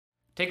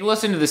Take a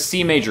listen to the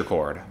C major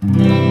chord.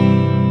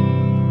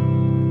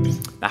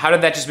 Now, how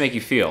did that just make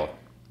you feel?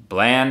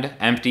 Bland,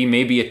 empty,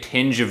 maybe a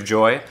tinge of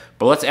joy,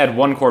 but let's add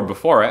one chord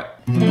before it.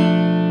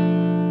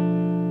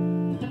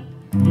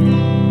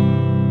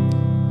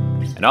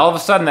 And all of a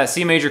sudden, that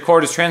C major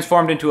chord is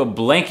transformed into a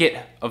blanket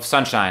of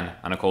sunshine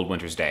on a cold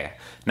winter's day.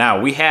 Now,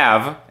 we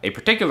have a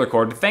particular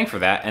chord to thank for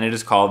that, and it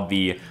is called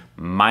the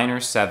minor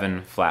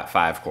 7 flat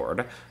 5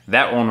 chord.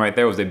 That one right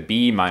there was a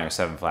B minor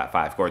 7 flat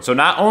 5 chord. So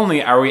not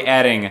only are we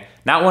adding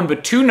not one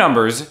but two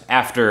numbers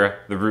after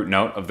the root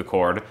note of the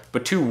chord,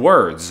 but two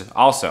words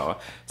also.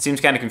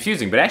 Seems kind of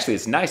confusing, but actually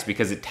it's nice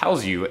because it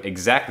tells you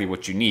exactly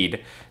what you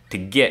need to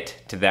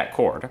get to that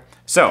chord.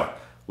 So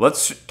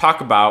let's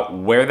talk about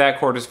where that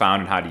chord is found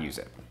and how to use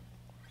it.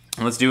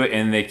 And let's do it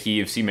in the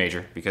key of C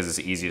major because it's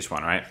the easiest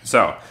one, right?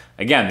 So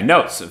again, the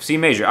notes of C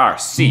major are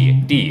C,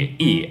 D,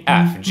 E,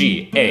 F,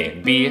 G, A,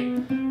 B,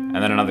 and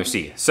then another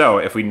C. So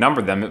if we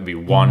numbered them, it would be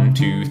 1,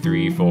 2,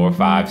 3, 4,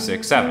 5,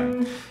 6,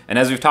 7. And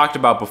as we've talked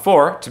about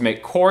before, to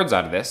make chords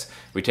out of this,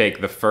 we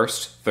take the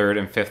first, third,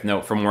 and fifth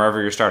note from wherever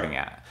you're starting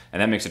at.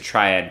 And that makes a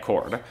triad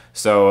chord.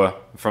 So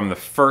from the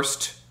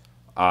first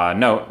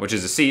note, which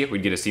is a C,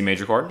 we'd get a C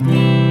major chord.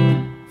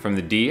 From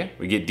the D,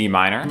 we get D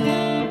minor,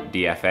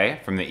 D, F, A.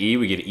 From the E,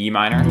 we get E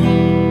minor.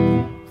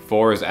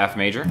 4 is F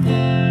major.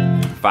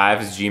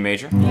 5 is G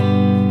major.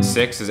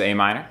 6 is A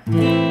minor.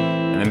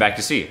 And then back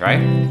to C,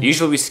 right?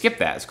 Usually we skip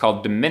that. It's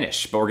called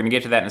diminish, but we're going to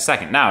get to that in a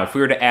second. Now, if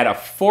we were to add a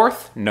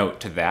fourth note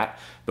to that,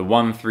 the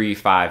 1, 3,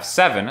 5,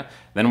 7,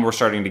 then we're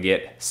starting to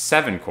get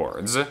 7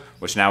 chords,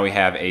 which now we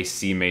have a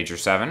C major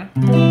 7,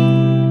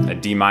 a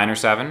D minor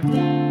 7,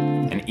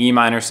 an E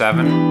minor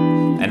 7,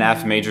 an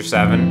F major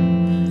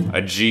 7,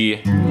 a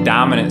G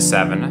dominant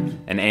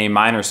 7, an A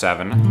minor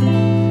 7,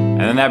 and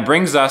then that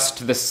brings us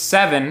to the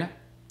seventh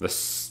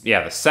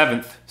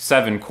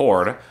 7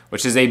 chord,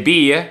 which is a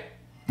B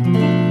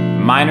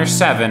minor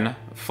 7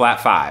 flat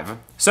 5.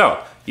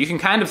 So you can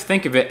kind of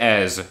think of it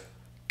as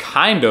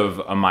kind of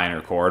a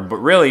minor chord, but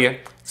really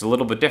it's a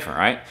little bit different,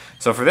 right?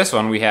 So for this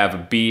one, we have a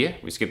B,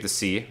 we skip the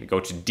C, we go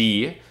to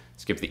D,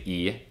 skip the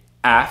E,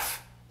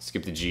 F,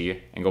 skip the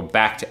G, and go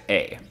back to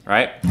A,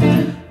 right?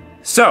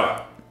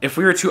 So if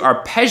we were to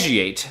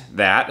arpeggiate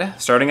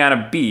that, starting on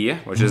a B,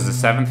 which is the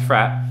 7th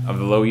fret of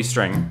the low E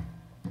string,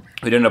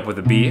 we'd end up with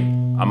a B,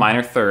 a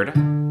minor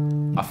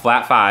 3rd, a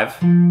flat 5,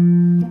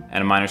 and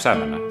a minor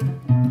 7.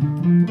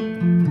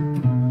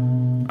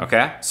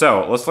 Okay,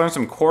 so let's learn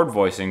some chord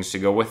voicings to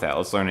go with that.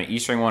 Let's learn an E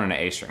string one and an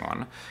A string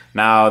one.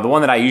 Now, the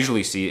one that I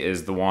usually see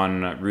is the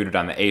one rooted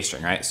on the A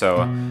string, right?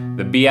 So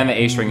the B on the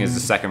A string is the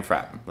 2nd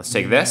fret. Let's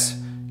take this.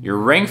 Your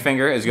ring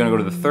finger is gonna go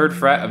to the 3rd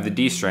fret of the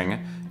D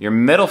string. Your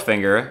middle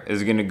finger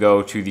is gonna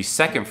go to the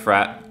 2nd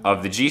fret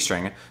of the G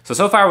string.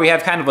 So far we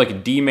have kind of like a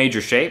D major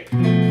shape,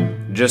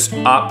 just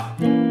up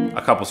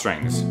a couple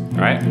strings,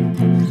 right?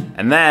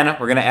 And then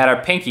we're gonna add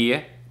our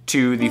pinky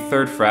to the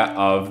 3rd fret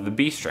of the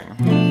B string.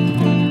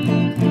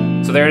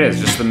 So there it is,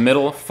 just the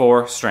middle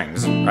 4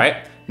 strings, right?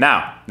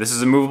 Now, this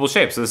is a movable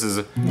shape, so this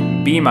is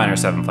B minor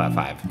 7 flat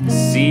 5,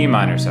 C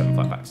minor 7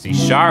 flat 5, C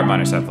sharp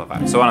minor 7 flat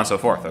 5, so on and so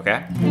forth,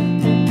 okay?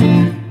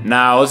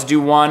 Now let's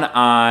do one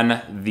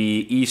on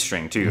the E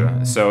string too.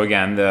 So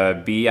again,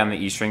 the B on the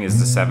E string is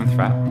the 7th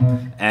fret.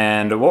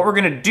 And what we're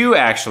gonna do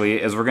actually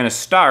is we're gonna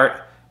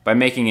start by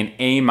making an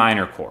A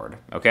minor chord,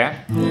 okay?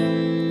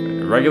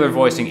 A regular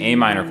voicing A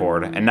minor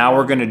chord, and now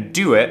we're gonna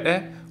do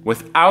it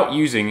without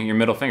using your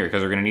middle finger,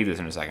 because we're gonna need this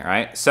in a second,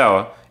 right?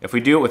 So if we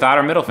do it without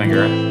our middle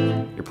finger,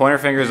 your pointer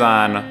finger's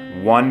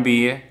on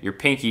 1B, your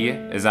pinky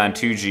is on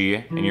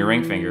 2G, and your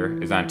ring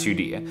finger is on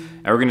 2D. And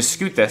we're gonna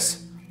scoot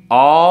this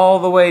all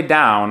the way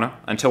down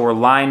until we're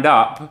lined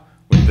up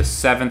with the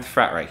 7th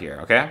fret right here,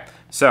 okay?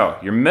 So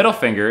your middle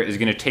finger is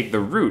gonna take the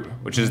root,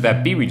 which is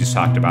that B we just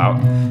talked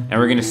about, and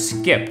we're gonna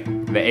skip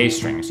the A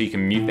string. So you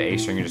can mute the A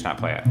string and just not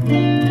play it.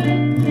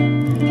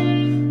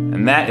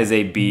 And that is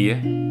a B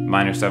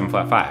minor 7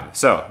 flat 5.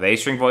 So the A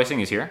string voicing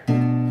is here,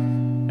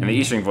 and the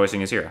E string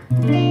voicing is here.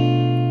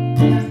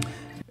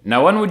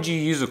 Now, when would you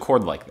use a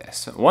chord like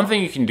this? One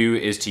thing you can do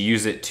is to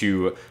use it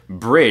to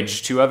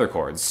bridge two other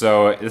chords.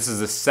 So this is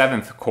the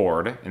 7th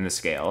chord in the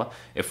scale.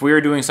 If we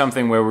were doing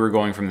something where we were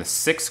going from the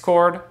 6th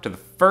chord to the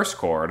 1st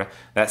chord,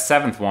 that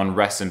 7th one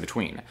rests in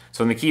between.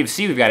 So in the key of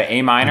C, we've got an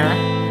A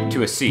minor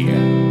to a C,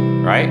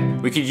 right?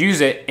 We could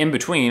use it in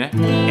between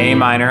A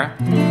minor,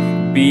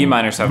 B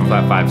minor 7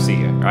 flat 5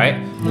 C, right?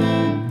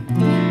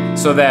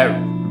 So that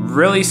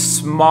really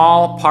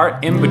small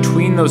part in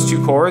between those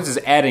two chords is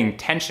adding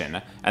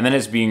tension, and then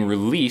it's being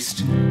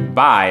released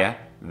by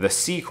the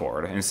C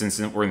chord. And since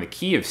we're in the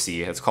key of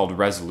C, it's called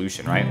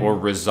resolution, right? Or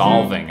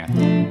resolving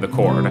the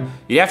chord.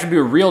 You have to be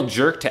a real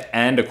jerk to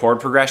end a chord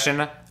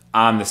progression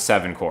on the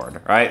 7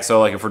 chord, right?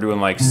 So like if we're doing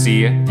like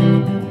C,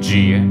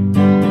 G,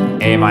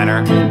 A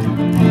minor,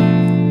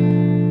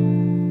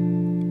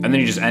 and then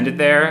you just end it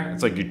there,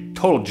 it's like you're a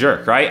total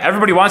jerk, right?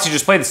 Everybody wants you to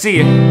just play the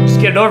C, just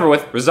get it over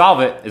with,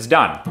 resolve it, it's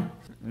done.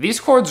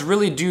 These chords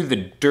really do the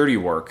dirty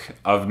work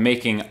of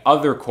making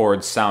other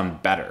chords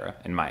sound better,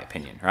 in my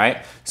opinion,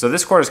 right? So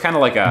this chord is kind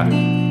of like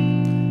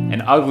an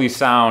an ugly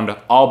sound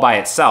all by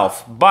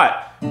itself,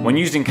 but when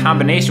used in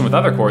combination with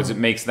other chords, it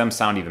makes them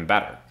sound even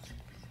better.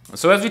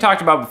 So as we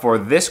talked about before,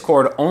 this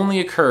chord only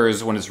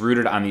occurs when it's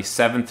rooted on the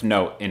 7th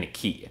note in a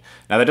key.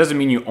 Now that doesn't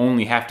mean you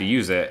only have to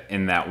use it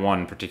in that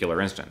one particular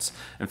instance.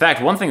 In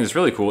fact, one thing that's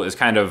really cool is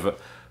kind of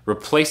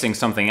replacing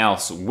something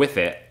else with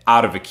it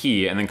out of a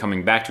key and then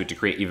coming back to it to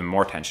create even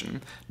more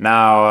tension.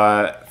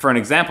 Now, for an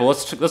example,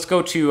 let's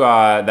go to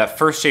that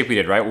first shape we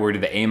did, right? Where we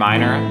did the A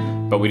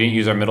minor, but we didn't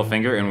use our middle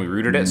finger and we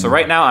rooted it. So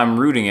right now I'm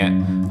rooting it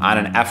on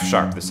an F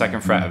sharp, the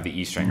 2nd fret of the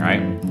E string,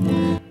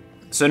 right?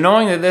 So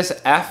knowing that this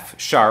F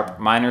sharp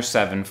minor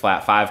 7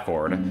 flat 5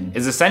 chord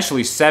is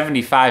essentially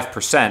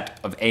 75%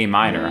 of A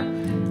minor,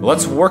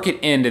 let's work it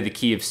into the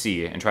key of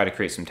C and try to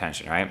create some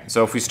tension, right?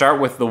 So if we start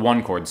with the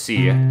 1 chord,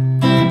 C,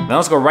 then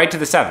let's go right to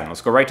the 7.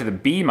 Let's go right to the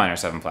B minor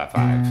 7 flat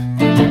 5.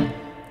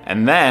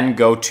 And then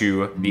go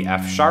to the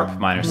F sharp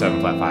minor 7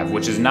 flat 5,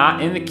 which is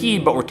not in the key,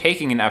 but we're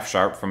taking an F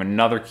sharp from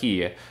another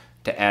key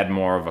to add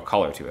more of a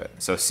color to it.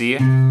 So C,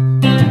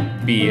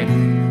 B,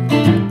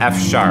 F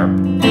sharp,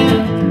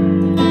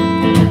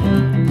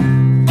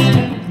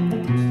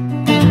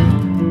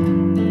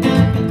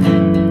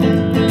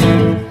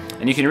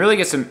 and you can really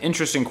get some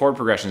interesting chord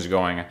progressions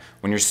going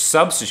when you're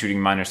substituting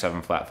minor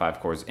 7 flat 5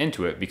 chords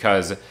into it,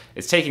 because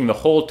it's taking the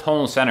whole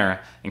tonal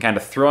center and kind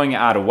of throwing it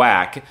out of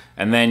whack,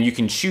 and then you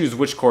can choose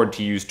which chord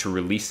to use to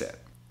release it.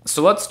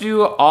 So let's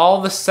do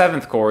all the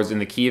 7th chords in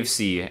the key of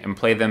C and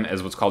play them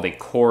as what's called a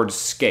chord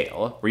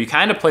scale, where you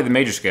kind of play the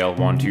major scale,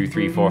 1, 2,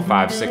 3, 4,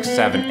 5, 6,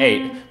 7,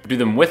 8, but do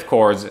them with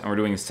chords, and we're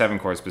doing 7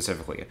 chords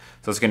specifically.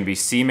 So it's going to be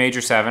C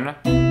major 7,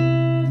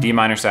 D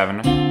minor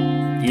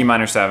 7, E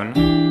minor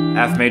 7,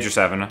 F major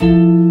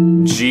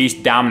 7,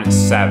 G dominant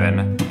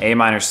 7, A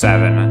minor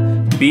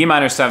 7, B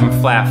minor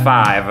 7 flat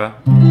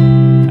 5,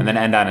 and then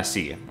end on a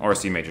C, or a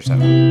C major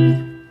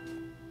 7.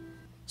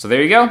 So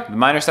there you go, the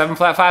minor 7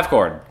 flat 5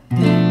 chord.